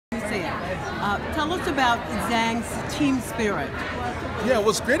Tell us about Zang's team spirit. Yeah,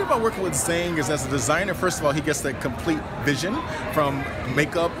 what's great about working with Zang is as a designer, first of all, he gets the complete vision from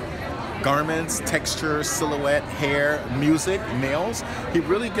makeup, garments, texture, silhouette, hair, music, nails. He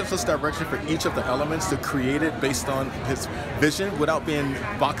really gives us direction for each of the elements to create it based on his vision without being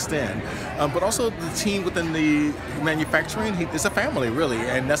boxed in. But also the team within the manufacturing, it's a family really,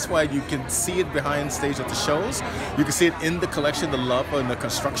 and that's why you can see it behind stage at the shows. You can see it in the collection, the love and the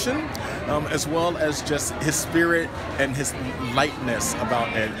construction, as well as just his spirit and his lightness about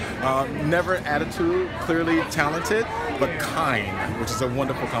it. Never attitude, clearly talented, but kind, which is a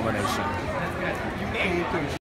wonderful combination. Thank you.